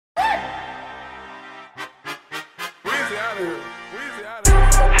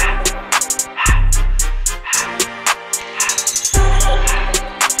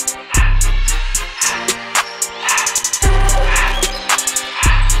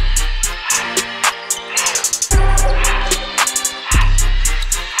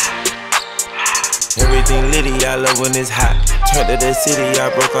Everything litty, I love when it's hot. Turned to the city, I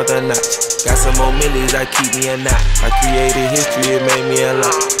broke all the knots. Got some more millies, I keep me a knot. I created history, it made me a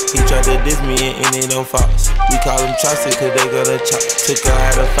lot. He tried to diss me and it don't false. We call them chopsticks cause they gonna chop. Took her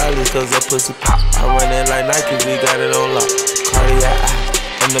out of filers cause her pussy pop. I run it like Nike, we got it on lock. Cardiac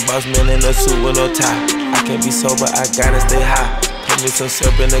eye, I'm the boss man in a suit with no tie. I can't be sober, I gotta stay high. Put me some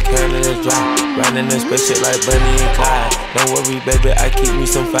syrup in the can and it's dry. Riding this spaceship like Bunny and Clyde. Don't worry, baby, I keep me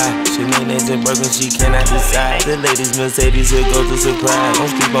some fire. Shenanigans and burgers, she cannot decide. The ladies Mercedes, here goes the surprise. Don't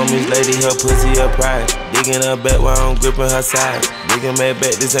sleep on this lady, her pussy her pride. Digging her back while I'm gripping her sides. Digging my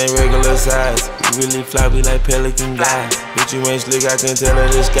back, this ain't regular size. We really fly, we like pelican guys. Bitch, you ain't slick, I can tell her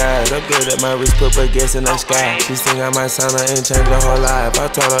disguise. I'm good at my wrist, put her gas in the sky. She sing I might sign her and change her whole life.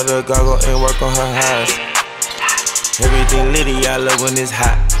 I told her to goggle and work on her highs. Everything litty, I love when it's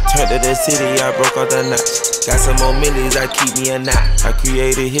hot. Turned to the city, I broke all the knots. Got some more millies, I keep me a knot. I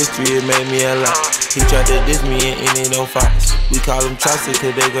created history, it made me a lot. He tried to diss me and it don't fox. We call them chopsticks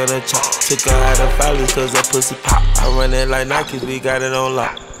cause they gonna chop. Took her out of filers cause her pussy pop. I run it like Nike, we got it on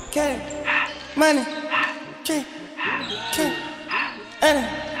lock. Get it, money, drink, and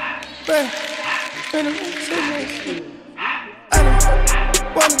bread. I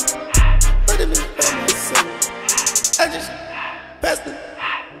don't wanna put it in myself. I just passed it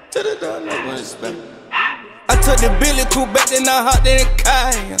to the door, no one spell. I took the Billy coupe back, then I hopped in the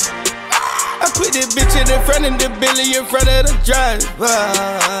car. I put this bitch in front of the Billy in front of the driver.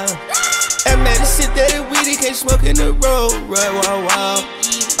 And man, this shit that it weedy, can't smoke in the road, right? Wow.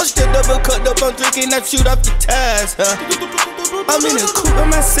 I'm still double cut up, I'm drinking, I shoot off the tires, huh? I'm in the coupe by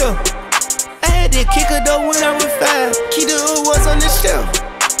myself. I had to kick her though when I was 5. Keep the old ones on the shelf.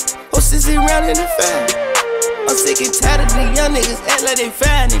 Hostesses round in the fire. I'm sick and tired of the young niggas act like they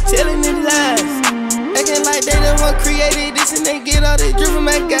fine and telling them lies. Acting like they the one created this and they get all this drip from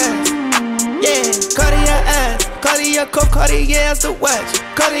my guys. Yeah, Cartier eyes, Cartier coat, Cartier as the watch,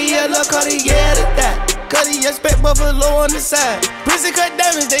 Cartier look, Cartier the thigh, Cartier spec buffalo on the side. Prison cut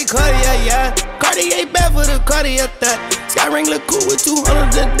diamonds, they Cartier, yeah. Cartier bad for the Cartier thigh. Sky Wrangler cool with 200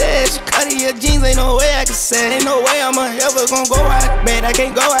 the dash. Cartier jeans, ain't no way I can say. Ain't no way I'm ever gon' go out. Man, I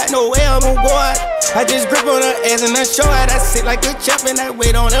can't go out, no way I'm gon' go out. I just grip on her ass and I show out. I sit like a champ and I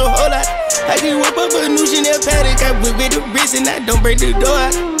wait on her whole lot. I just whip up a new Chanel paddock. I whip with the wrist and I don't break the door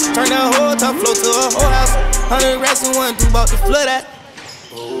out. Turn that whole top floor to a whole house. 100 racks and one, 2 bought the flood out.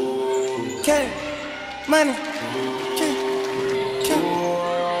 Cat, money,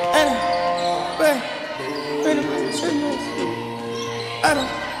 I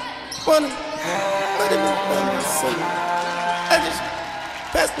don't wanna put it in myself. I just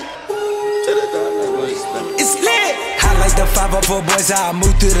passed it to the door. It's lit. I like the 504 boys, how I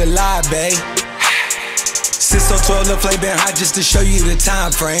move through the lobby. Since so 12, the flame been hot just to show you the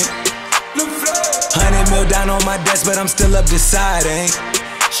time frame. 100 mil down on my desk, but I'm still up deciding.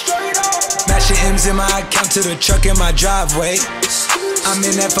 Mashing M's in my account to the truck in my driveway. I'm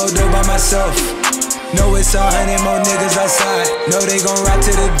in that photo by myself. Know it's 100 more niggas outside. Know they gon' ride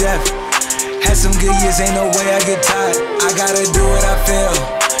to the death. Had some good years, ain't no way I get tired. I gotta do what I feel.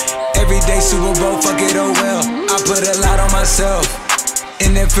 Everyday Super Bowl, fuck it, oh well. I put a lot on myself.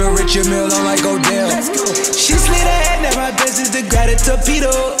 And then feel richer meal on like Odell. She slid ahead, now my business to grab a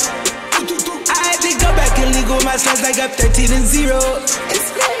torpedo. I had to go back and legal my slides like I'm 13 and 0.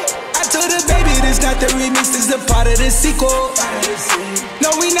 I told her, baby, this not the remix, this is a part of the sequel. No,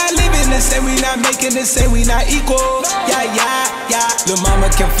 we not living the same, we not making the same, we not equal. Yeah. Lil' mama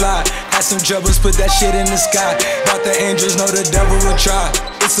can fly, had some troubles, put that shit in the sky. Bought the angels, know the devil will try.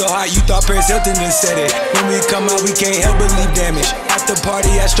 It's so hot, you thought Paris Hilton done said it. When we come out, we can't help but leave damage. After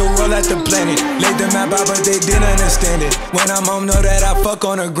party, Astro roll at the planet. Laid the map out, but they didn't understand it. When I'm home, know that I fuck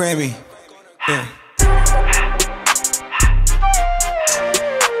on a Grammy. Yeah.